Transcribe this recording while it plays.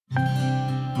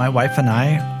My wife and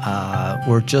I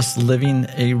were just living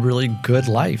a really good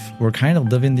life. We're kind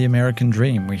of living the American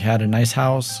dream. We had a nice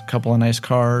house, a couple of nice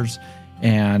cars,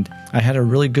 and I had a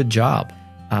really good job.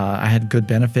 I had good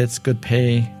benefits, good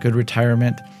pay, good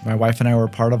retirement. My wife and I were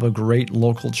part of a great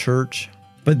local church.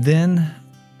 But then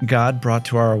God brought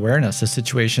to our awareness a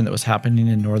situation that was happening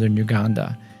in northern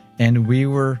Uganda, and we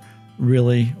were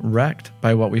really wrecked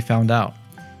by what we found out.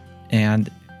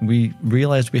 And we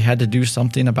realized we had to do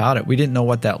something about it. We didn't know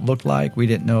what that looked like. We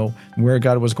didn't know where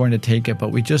God was going to take it, but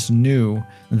we just knew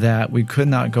that we could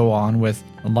not go on with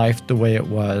life the way it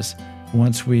was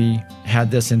once we had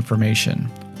this information.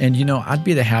 And I'd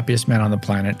be the happiest man on the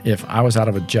planet if I was out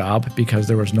of a job because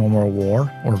there was no more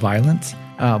war or violence.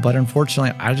 But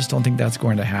unfortunately, I just don't think that's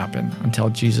going to happen until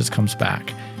Jesus comes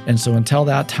back. And so until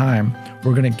that time,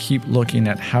 we're going to keep looking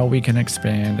at how we can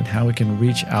expand and how we can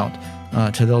reach out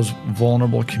to those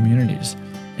vulnerable communities.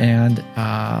 And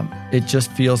it just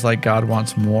feels like God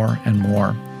wants more and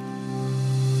more.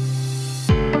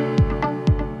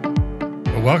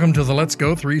 Welcome to the Let's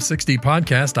Go 360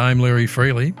 podcast. I'm Larry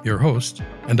Fraley, your host,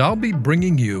 and I'll be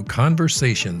bringing you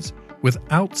conversations with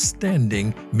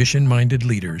outstanding mission-minded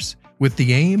leaders with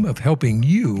the aim of helping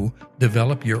you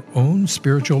develop your own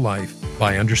spiritual life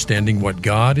by understanding what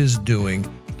God is doing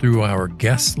through our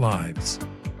guests' lives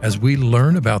as we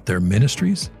learn about their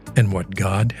ministries and what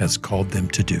God has called them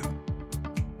to do.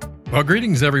 Well,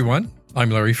 greetings, everyone. I'm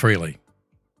Larry Fraley,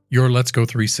 your Let's Go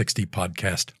 360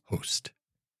 podcast host.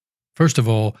 First of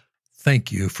all,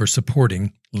 thank you for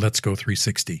supporting Let's Go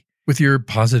 360 with your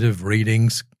positive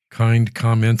ratings, kind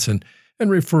comments, and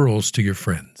referrals to your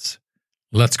friends.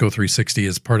 Let's Go 360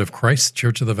 is part of Christ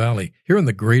Church of the Valley here in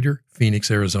the greater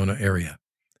Phoenix, Arizona area.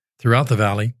 Throughout the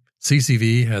Valley,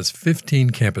 CCV has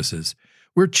 15 campuses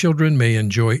where children may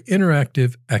enjoy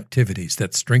interactive activities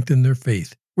that strengthen their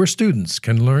faith, where students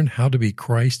can learn how to be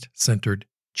Christ-centered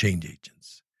change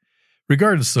agents.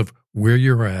 Regardless of where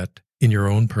you're at in your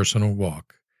own personal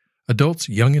walk, adults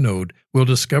young and old will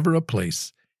discover a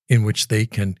place in which they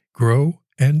can grow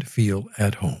and feel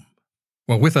at home.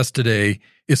 Well, with us today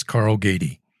is Carl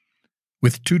Gaede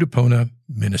with Tutupona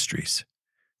Ministries.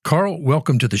 Carl,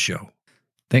 welcome to the show.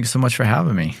 Thanks so much for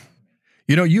having me.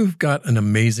 You've got an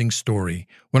amazing story.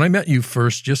 When I met you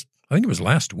first, I think it was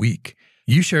last week,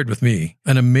 you shared with me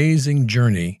an amazing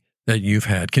journey that you've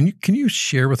had. Can you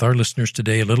share with our listeners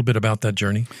today a little bit about that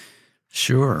journey?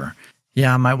 Sure.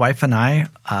 Yeah, my wife and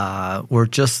I were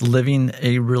just living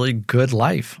a really good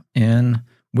life in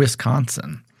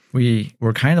Wisconsin. We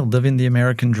were kind of living the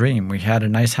American dream. We had a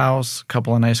nice house, a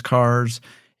couple of nice cars,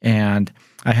 and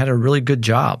I had a really good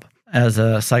job as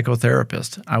a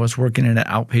psychotherapist. I was working in an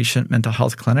outpatient mental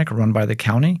health clinic run by the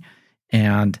county,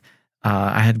 and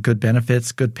I had good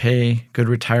benefits, good pay, good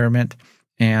retirement,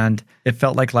 and it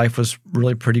felt like life was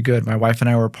really pretty good. My wife and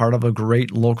I were part of a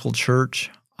great local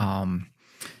church. But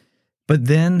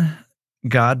then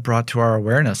God brought to our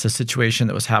awareness a situation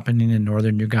that was happening in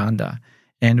northern Uganda,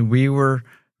 and we were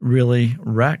really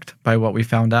wrecked by what we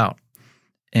found out.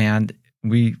 And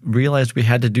we realized we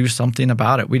had to do something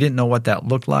about it. We didn't know what that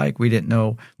looked like. We didn't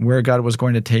know where God was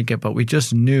going to take it, but we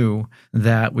just knew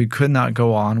that we could not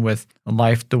go on with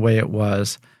life the way it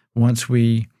was once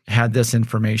we had this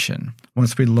information,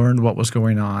 once we learned what was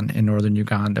going on in northern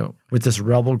Uganda with this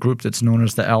rebel group that's known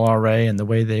as the LRA and the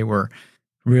way they were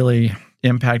really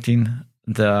impacting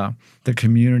the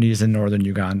communities in northern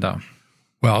Uganda.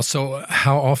 Well, so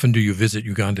how often do you visit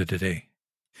Uganda today?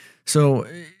 So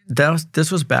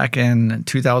this was back in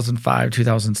 2005,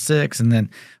 2006, and then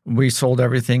we sold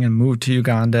everything and moved to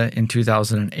Uganda in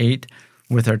 2008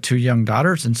 with our two young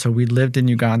daughters. And so we lived in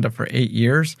Uganda for 8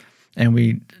 years, and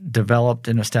we developed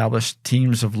and established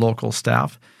teams of local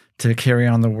staff to carry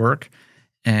on the work.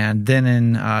 And then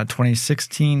in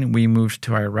 2016, we moved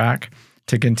to Iraq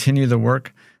to continue the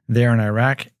work there in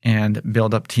Iraq and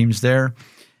build up teams there.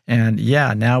 And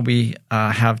now we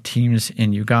have teams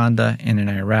in Uganda and in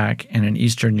Iraq and in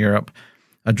Eastern Europe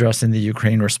addressing the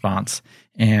Ukraine response.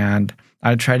 And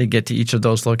I try to get to each of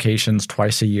those locations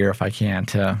twice a year if I can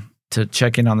to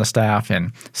check in on the staff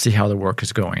and see how the work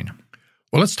is going.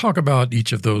 Well, let's talk about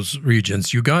each of those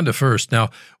regions. Uganda first. Now,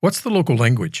 what's the local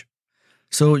language?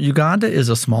 So Uganda is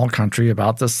a small country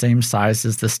about the same size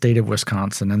as the state of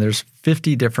Wisconsin, and there's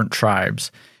 50 different tribes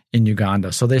in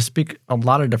Uganda. So they speak a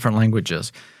lot of different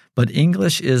languages, but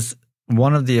English is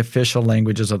one of the official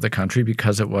languages of the country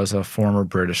because it was a former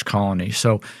British colony.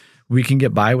 So we can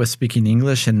get by with speaking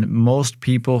English, and most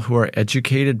people who are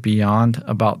educated beyond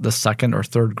about the second or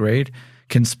third grade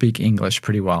can speak English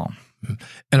pretty well.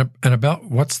 And about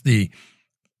what's the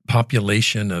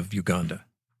population of Uganda?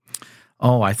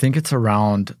 Oh, I think it's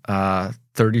around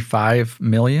 35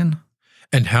 million.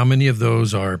 And how many of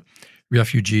those are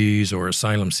refugees or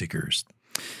asylum seekers?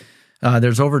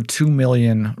 There's over 2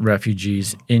 million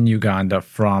refugees in Uganda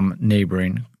from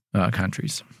neighboring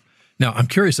countries. Now, I'm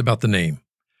curious about the name.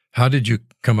 How did you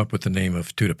come up with the name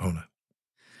of Tutapona?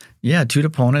 Yeah,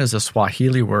 Tutapona is a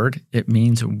Swahili word. It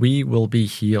means we will be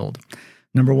healed.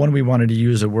 Number one, we wanted to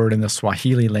use a word in the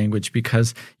Swahili language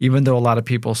because even though a lot of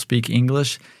people speak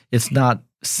English, it's not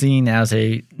seen as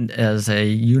a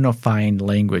unifying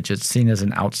language. It's seen as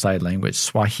an outside language.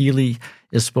 Swahili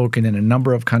is spoken in a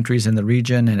number of countries in the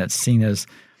region, and it's seen as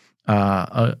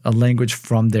a language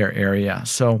from their area.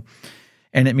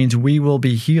 And it means we will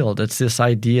be healed. It's this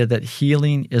idea that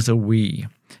healing is a we.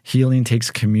 Healing takes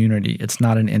community. It's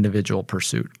not an individual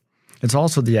pursuit. It's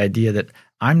also the idea that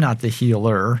I'm not the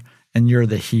healer and you're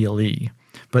the healee,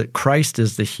 but Christ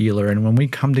is the healer. And when we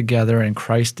come together and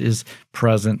Christ is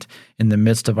present in the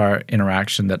midst of our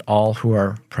interaction, that all who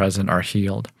are present are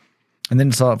healed. And then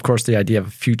it's, of course, the idea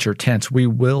of future tense. We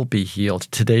will be healed.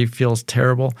 Today feels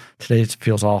terrible. Today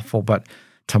feels awful, but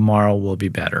tomorrow will be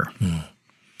better.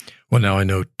 Well, now I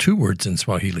know two words in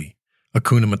Swahili,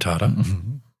 Hakuna Matata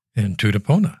and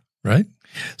Tutapona, right?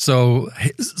 So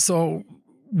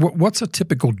what's a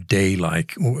typical day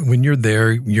like? When you're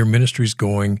there, your ministry's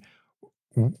going,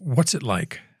 what's it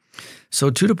like?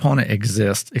 So Tutapona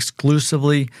exists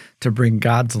exclusively to bring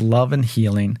God's love and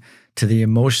healing to the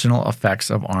emotional effects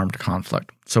of armed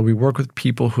conflict. So we work with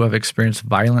people who have experienced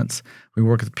violence. We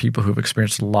work with people who have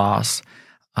experienced loss.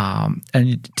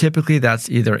 And typically that's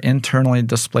either internally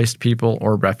displaced people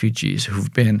or refugees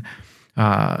who've been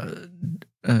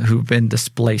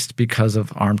displaced because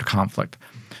of armed conflict.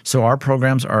 So our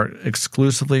programs are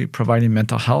exclusively providing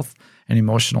mental health and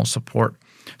emotional support.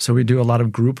 So we do a lot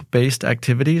of group-based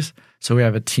activities. So we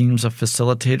have teams of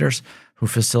facilitators who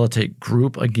facilitate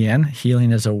group. Again,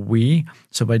 healing is a we.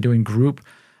 So by doing group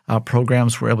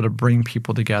programs, we're able to bring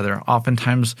people together.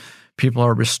 Oftentimes, people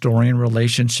are restoring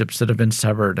relationships that have been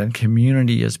severed, and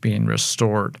community is being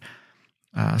restored.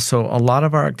 So a lot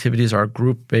of our activities are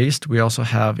group-based. We also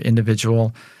have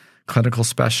individual clinical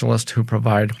specialists who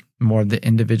provide more of the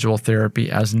individual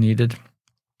therapy as needed.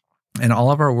 And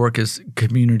all of our work is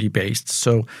community-based.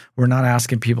 So we're not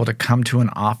asking people to come to an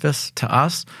office to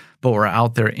us, but we're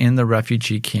out there in the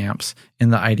refugee camps, in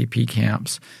the IDP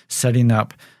camps, setting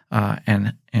up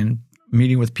and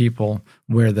meeting with people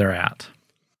where they're at.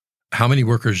 How many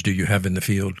workers do you have in the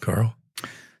field, Carl?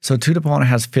 So Tutapona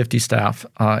has 50 staff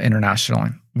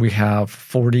internationally. We have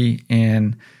 40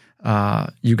 in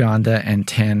Uganda and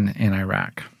 10 in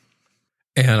Iraq.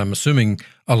 And I'm assuming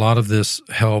a lot of this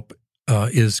help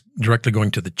is directly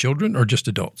going to the children or just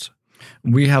adults?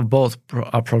 We have both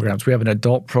programs. We have an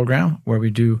adult program where we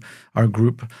do our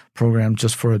group program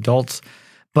just for adults.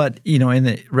 But, in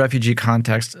the refugee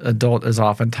context, adult is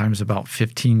oftentimes about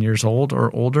 15 years old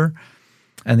or older.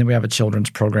 And then we have a children's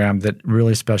program that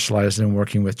really specializes in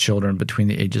working with children between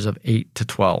the ages of 8 to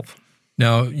 12.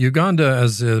 Now, Uganda,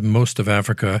 as most of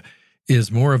Africa, is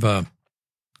more of a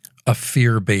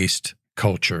fear-based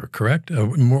culture, correct? A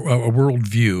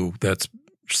worldview that's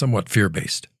somewhat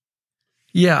fear-based.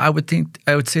 Yeah, I would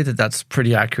say that that's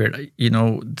pretty accurate.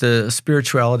 The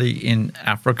spirituality in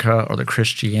Africa, or the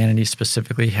Christianity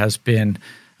specifically, has been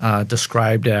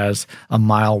described as a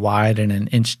mile wide and an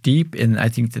inch deep, and I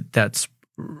think that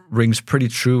rings pretty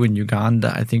true in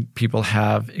Uganda. I think people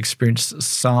have experienced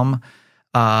some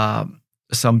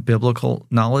biblical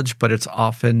knowledge, but it's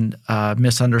often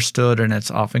misunderstood, and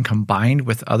it's often combined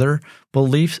with other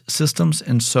belief systems.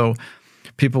 And so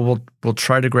people will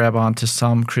try to grab onto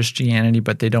some Christianity,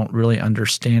 but they don't really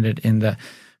understand it in the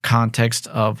context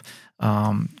of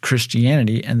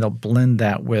Christianity, and they'll blend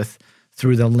that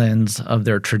through the lens of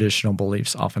their traditional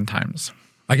beliefs oftentimes.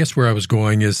 I guess where I was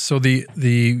going is, so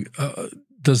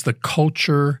does the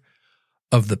culture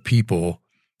of the people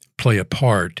play a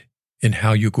part in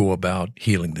how you go about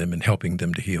healing them and helping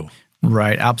them to heal?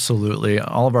 Right, absolutely.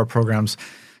 All of our programs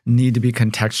need to be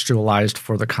contextualized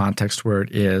for the context where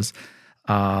it is.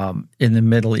 In the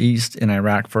Middle East, in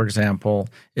Iraq, for example,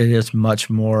 it is much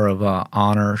more of a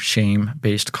honor,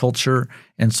 shame-based culture.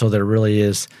 And so there really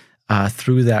is,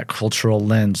 through that cultural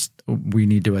lens, we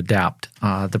need to adapt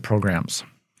the programs.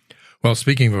 Well,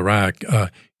 speaking of Iraq,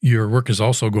 your work is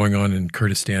also going on in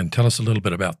Kurdistan. Tell us a little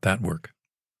bit about that work.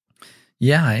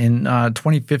 Yeah, in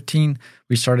 2015,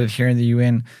 we started hearing the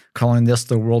UN calling this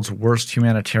the world's worst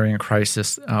humanitarian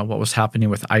crisis, what was happening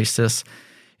with ISIS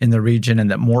in the region,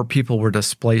 and that more people were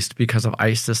displaced because of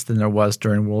ISIS than there was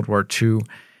during World War II.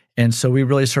 And so we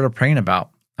really started praying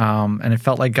about And it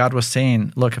felt like God was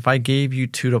saying, look, if I gave you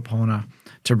to Dapona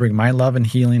to bring my love and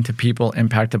healing to people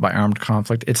impacted by armed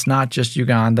conflict, it's not just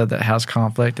Uganda that has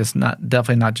conflict. It's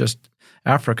definitely not just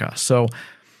Africa. So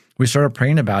we started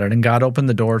praying about it, and God opened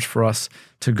the doors for us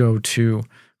to go to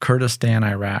Kurdistan,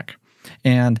 Iraq.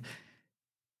 And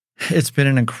it's been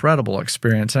an incredible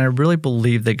experience. And I really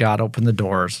believe that God opened the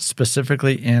doors,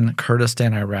 specifically in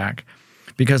Kurdistan, Iraq,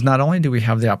 because not only do we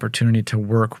have the opportunity to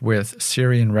work with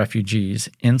Syrian refugees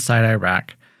inside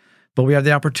Iraq, but we have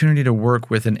the opportunity to work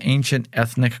with an ancient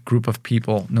ethnic group of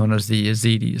people known as the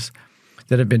Yazidis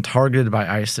that have been targeted by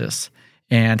ISIS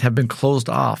and have been closed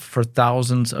off for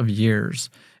thousands of years.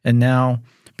 And now,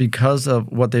 because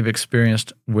of what they've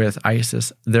experienced with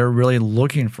ISIS, they're really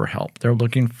looking for help. They're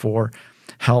looking for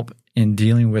help in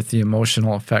dealing with the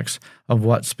emotional effects of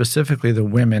what specifically the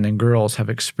women and girls have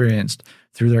experienced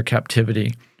through their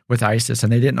captivity with ISIS,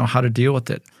 and they didn't know how to deal with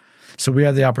it. So we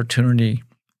have the opportunity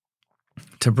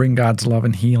to bring God's love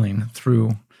and healing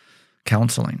through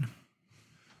counseling.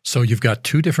 So you've got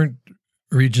two different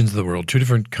regions of the world, two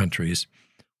different countries,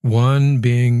 one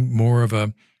being more of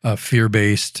a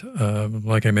fear-based,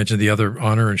 like I mentioned, the other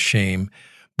honor and shame.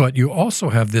 But you also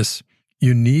have this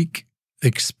unique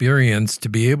experience to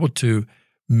be able to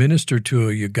minister to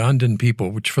a Ugandan people,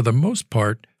 which for the most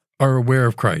part are aware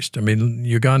of Christ. I mean,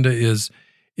 Uganda is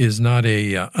not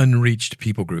a unreached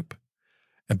people group.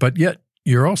 But yet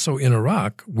you're also in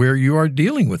Iraq where you are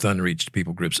dealing with unreached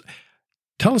people groups.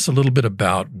 Tell us a little bit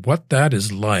about what that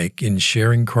is like in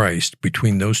sharing Christ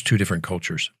between those two different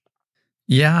cultures.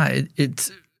 Yeah,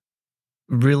 it's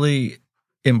really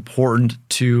important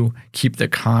to keep the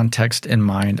context in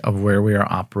mind of where we are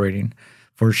operating,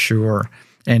 for sure.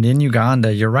 And in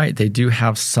Uganda, you're right, they do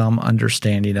have some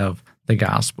understanding of the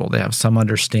gospel. They have some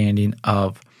understanding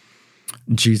of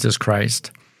Jesus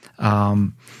Christ.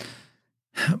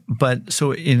 But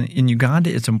so in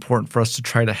Uganda, it's important for us to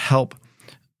try to help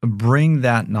bring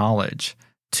that knowledge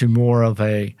to more of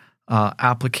a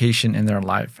application in their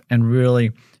life, and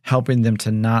really helping them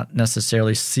to not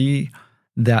necessarily see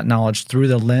that knowledge through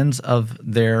the lens of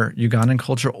their Ugandan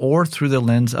culture or through the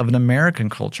lens of an American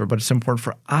culture. But it's important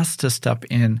for us to step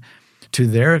in to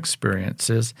their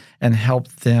experiences and help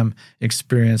them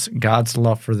experience God's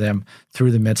love for them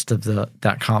through the midst of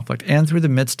that conflict and through the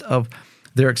midst of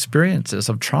their experiences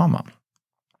of trauma.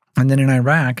 And then in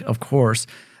Iraq, of course,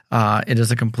 it is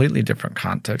a completely different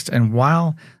context. And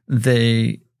while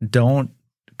they don't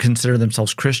consider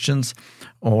themselves Christians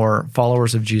or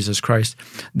followers of Jesus Christ,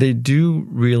 they do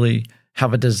really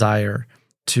have a desire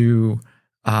to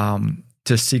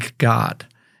seek God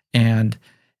and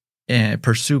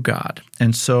pursue God.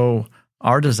 And so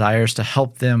our desire is to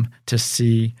help them to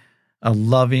see a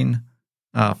loving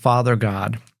Father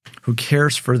God who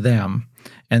cares for them,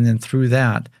 and then through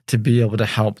that to be able to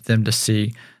help them to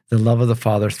see the love of the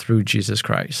Father through Jesus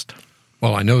Christ.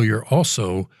 Well, I know you're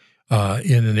also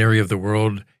in an area of the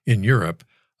world in Europe,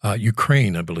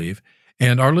 Ukraine, I believe.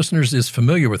 And our listeners is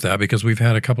familiar with that because we've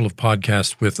had a couple of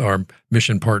podcasts with our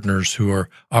mission partners who are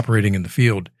operating in the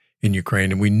field in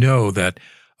Ukraine. And we know that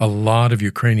a lot of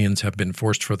Ukrainians have been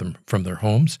forced from their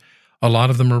homes. A lot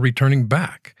of them are returning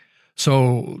back.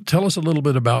 So tell us a little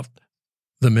bit about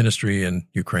the ministry in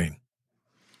Ukraine.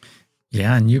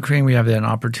 Yeah, in Ukraine, we have an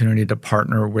opportunity to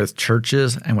partner with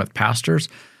churches and with pastors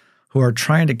who are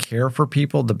trying to care for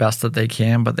people the best that they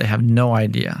can, but they have no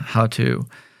idea how to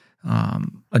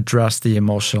address the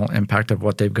emotional impact of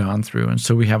what they've gone through. And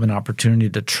so we have an opportunity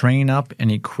to train up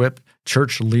and equip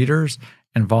church leaders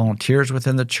and volunteers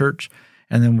within the church.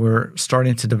 And then we're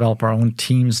starting to develop our own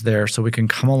teams there so we can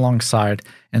come alongside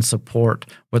and support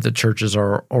what the churches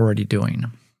are already doing.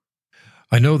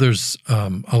 I know there's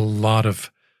a lot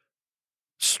of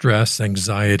stress,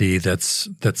 anxiety that's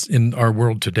in our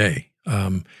world today.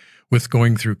 With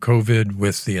going through COVID,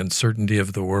 with the uncertainty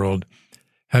of the world,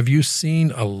 have you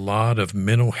seen a lot of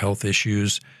mental health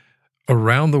issues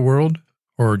around the world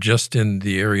or just in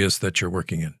the areas that you're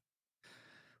working in?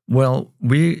 Well,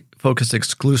 we focus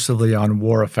exclusively on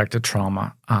war-affected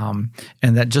trauma, and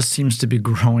that just seems to be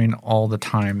growing all the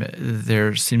time.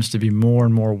 There seems to be more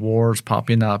and more wars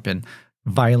popping up and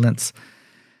violence.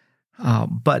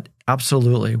 But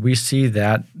absolutely, we see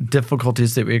that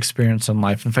difficulties that we experience in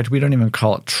life. In fact, we don't even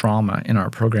call it trauma in our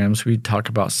programs. We talk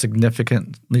about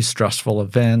significantly stressful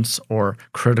events or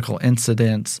critical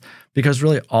incidents, because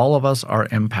really all of us are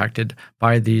impacted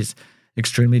by these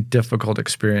extremely difficult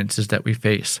experiences that we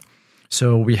face.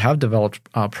 So we have developed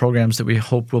programs that we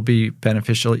hope will be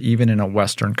beneficial even in a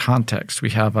Western context. We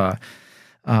have a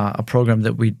program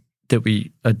that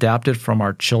we adapted from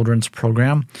our children's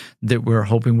program that we're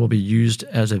hoping will be used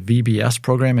as a VBS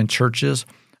program in churches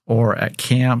or at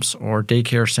camps or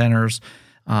daycare centers.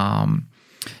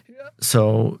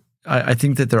 So I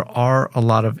think that there are a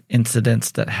lot of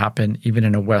incidents that happen even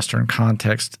in a Western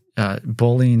context,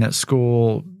 bullying at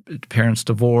school, parents'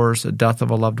 divorce, the death of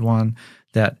a loved one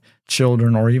that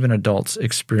children or even adults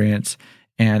experience,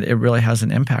 and it really has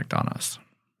an impact on us.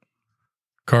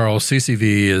 Carl,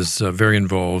 CCV is very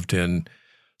involved in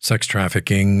sex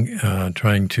trafficking,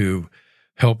 trying to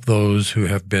help those who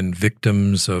have been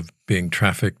victims of being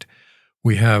trafficked.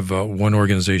 We have one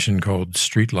organization called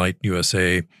Streetlight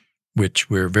USA, which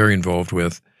we're very involved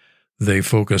with. They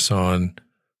focus on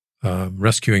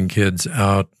rescuing kids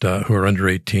out who are under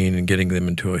 18 and getting them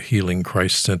into a healing,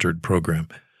 Christ-centered program.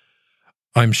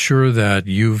 I'm sure that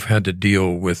you've had to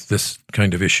deal with this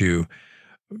kind of issue,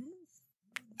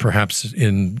 perhaps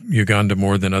in Uganda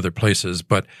more than other places,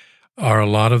 but are a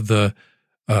lot of the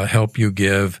help you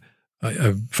give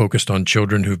focused on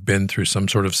children who've been through some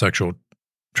sort of sexual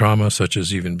trauma, such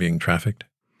as even being trafficked?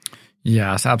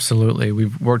 Yes, absolutely.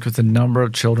 We've worked with a number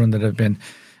of children that have been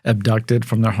abducted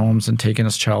from their homes and taken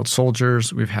as child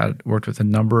soldiers. We've worked with a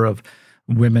number of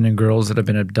women and girls that have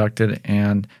been abducted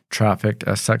and trafficked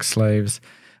as sex slaves.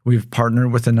 We've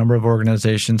partnered with a number of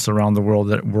organizations around the world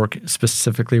that work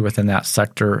specifically within that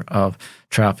sector of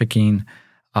trafficking.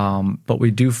 But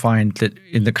we do find that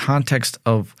in the context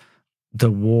of the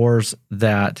wars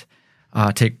that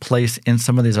take place in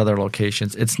some of these other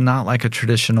locations, it's not like a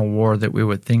traditional war that we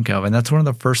would think of. And that's one of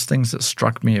the first things that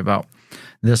struck me about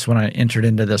this when I entered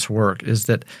into this work, is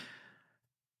that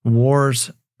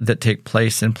wars that take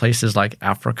place in places like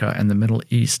Africa and the Middle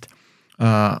East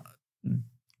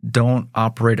don't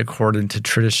operate according to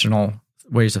traditional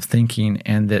ways of thinking,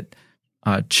 and that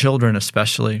children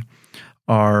especially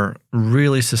are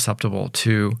really susceptible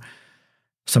to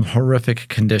some horrific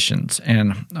conditions.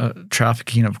 And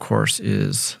trafficking, of course,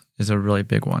 is a really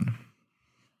big one.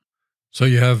 So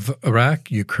you have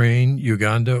Iraq, Ukraine,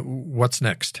 Uganda. What's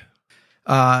next?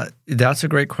 That's a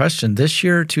great question. This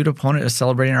year, Tutoponent is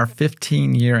celebrating our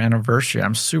 15-year anniversary.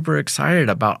 I'm super excited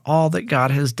about all that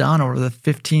God has done over the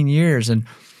 15 years. And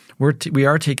we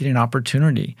are taking an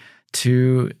opportunity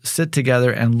to sit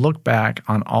together and look back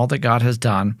on all that God has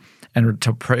done and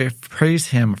to praise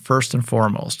Him first and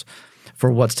foremost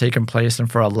for what's taken place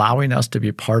and for allowing us to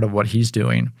be part of what He's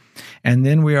doing. And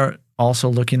then we are also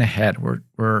looking ahead.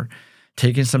 We're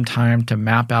taking some time to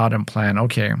map out and plan,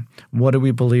 okay, what do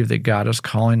we believe that God is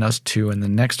calling us to in the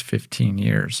next 15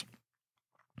 years?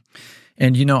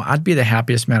 And, I'd be the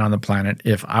happiest man on the planet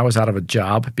if I was out of a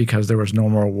job because there was no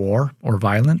more war or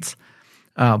violence.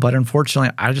 But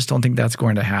unfortunately, I just don't think that's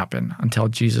going to happen until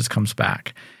Jesus comes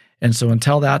back. And so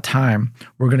until that time,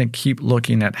 we're going to keep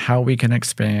looking at how we can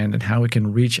expand and how we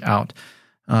can reach out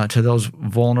to those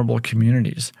vulnerable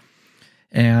communities.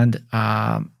 And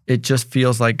it just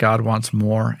feels like God wants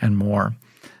more and more.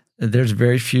 There's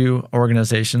very few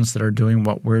organizations that are doing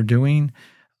what we're doing,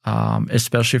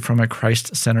 especially from a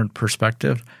Christ-centered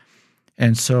perspective.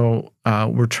 And so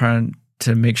we're trying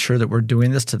to make sure that we're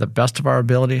doing this to the best of our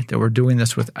ability, that we're doing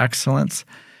this with excellence,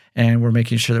 and we're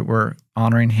making sure that we're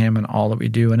honoring Him in all that we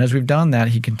do. And as we've done that,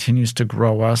 He continues to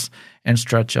grow us and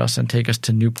stretch us and take us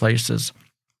to new places.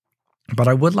 But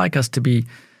I would like us to be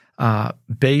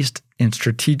based in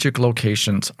strategic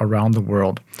locations around the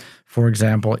world. For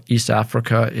example, East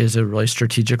Africa is a really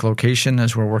strategic location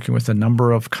as we're working with a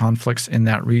number of conflicts in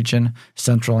that region,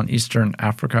 Central and Eastern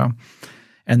Africa.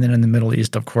 And then in the Middle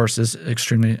East, of course, is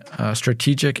extremely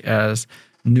strategic as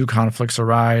new conflicts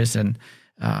arise and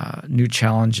new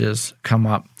challenges come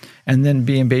up. And then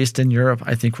being based in Europe,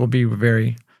 I think will be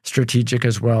very strategic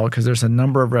as well, because there's a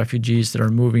number of refugees that are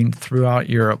moving throughout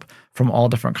Europe from all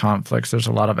different conflicts. There's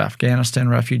a lot of Afghanistan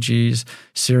refugees,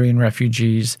 Syrian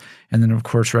refugees, and then, of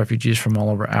course, refugees from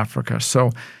all over Africa. So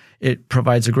it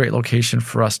provides a great location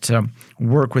for us to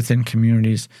work within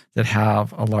communities that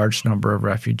have a large number of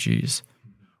refugees.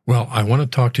 Well, I want to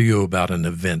talk to you about an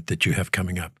event that you have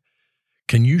coming up.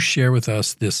 Can you share with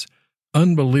us this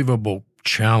unbelievable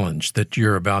challenge that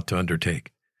you're about to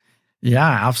undertake?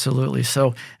 Yeah, absolutely.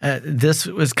 So this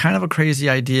was kind of a crazy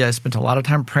idea. I spent a lot of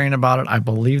time praying about it. I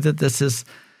believe that this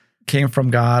came from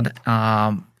God.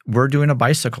 We're doing a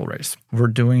bicycle race. We're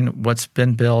doing what's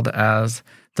been billed as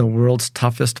the world's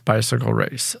toughest bicycle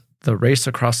race, the Race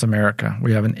Across America.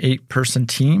 We have an 8-person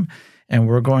team, and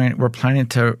we're planning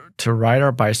to ride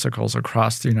our bicycles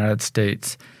across the United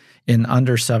States in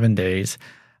under 7 days.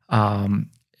 And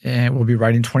we'll be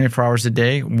riding 24 hours a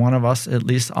day, one of us at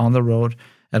least on the road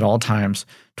at all times,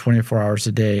 24 hours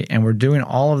a day. And we're doing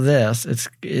all of this.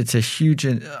 It's a huge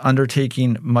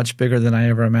undertaking, much bigger than I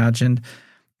ever imagined.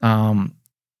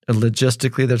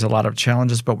 Logistically, there's a lot of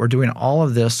challenges, but we're doing all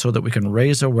of this so that we can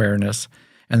raise awareness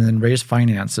and then raise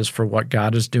finances for what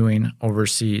God is doing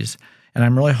overseas. And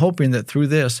I'm really hoping that through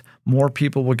this, more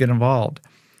people will get involved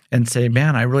and say,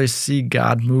 man, I really see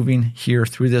God moving here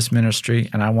through this ministry,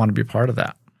 and I want to be part of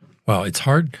that. Well, it's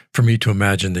hard for me to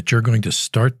imagine that you're going to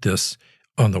start this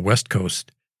on the West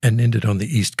Coast and end it on the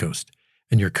East Coast.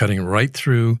 And you're cutting right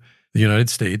through the United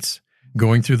States,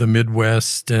 going through the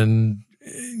Midwest and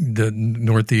the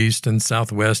Northeast and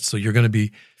Southwest. So you're going to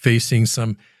be facing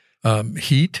some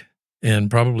heat and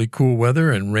probably cool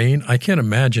weather and rain. I can't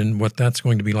imagine what that's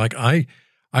going to be like. I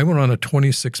went on a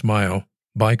 26-mile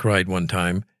bike ride one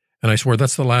time, and I swear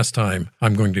that's the last time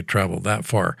I'm going to travel that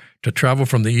far. To travel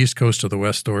from the East Coast to the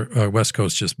West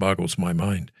Coast just boggles my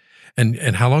mind.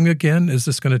 And how long again is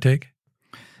this going to take?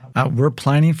 We're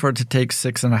planning for it to take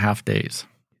 6.5 days.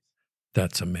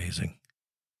 That's amazing.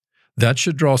 That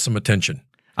should draw some attention.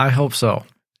 I hope so.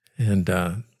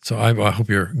 And so I hope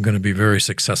you're going to be very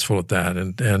successful at that.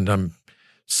 And I'm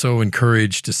so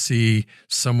encouraged to see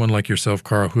someone like yourself,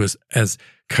 Carl, who is as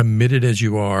committed as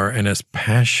you are and as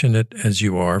passionate as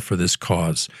you are for this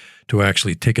cause to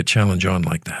actually take a challenge on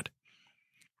like that.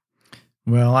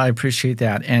 Well, I appreciate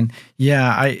that. And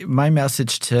yeah, my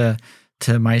message to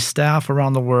my staff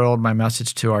around the world, my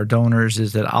message to our donors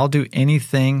is that I'll do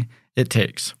anything it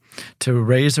takes to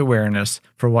raise awareness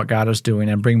for what God is doing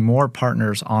and bring more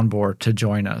partners on board to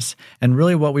join us. And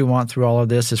really what we want through all of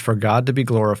this is for God to be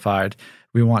glorified.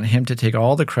 We want Him to take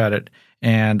all the credit.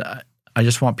 And I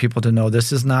just want people to know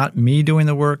this is not me doing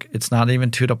the work. It's not even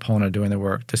Tutapona doing the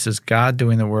work. This is God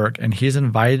doing the work. And He's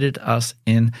invited us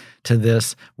into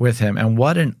this with Him. And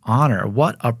what an honor,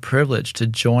 what a privilege to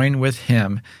join with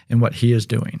Him in what He is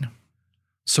doing.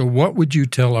 So what would you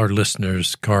tell our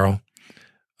listeners, Carl,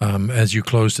 as you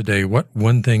close today? What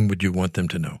one thing would you want them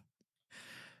to know?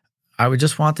 I would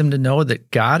just want them to know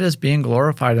that God is being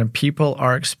glorified and people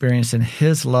are experiencing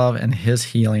His love and His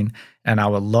healing. And I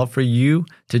would love for you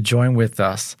to join with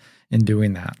us in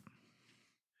doing that.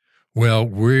 Well,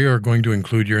 we are going to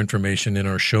include your information in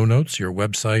our show notes, your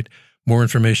website, more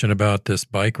information about this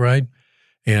bike ride,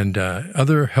 and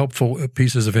other helpful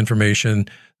pieces of information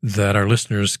that our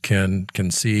listeners can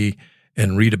see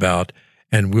and read about.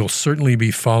 And we'll certainly be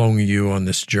following you on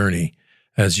this journey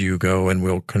as you go, and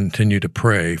we'll continue to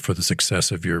pray for the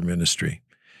success of your ministry.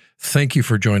 Thank you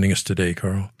for joining us today,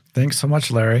 Carl. Thanks so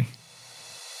much, Larry.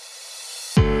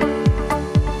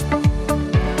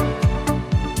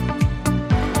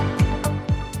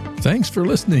 Thanks for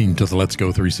listening to the Let's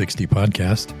Go 360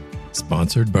 podcast,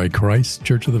 sponsored by Christ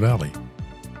Church of the Valley.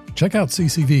 Check out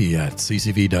CCV at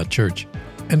ccv.church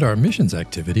and our missions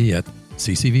activity at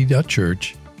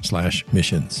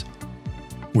ccv.church/missions,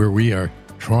 where we are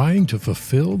trying to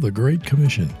fulfill the Great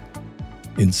Commission,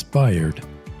 inspired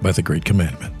by the Great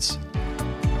Commandments.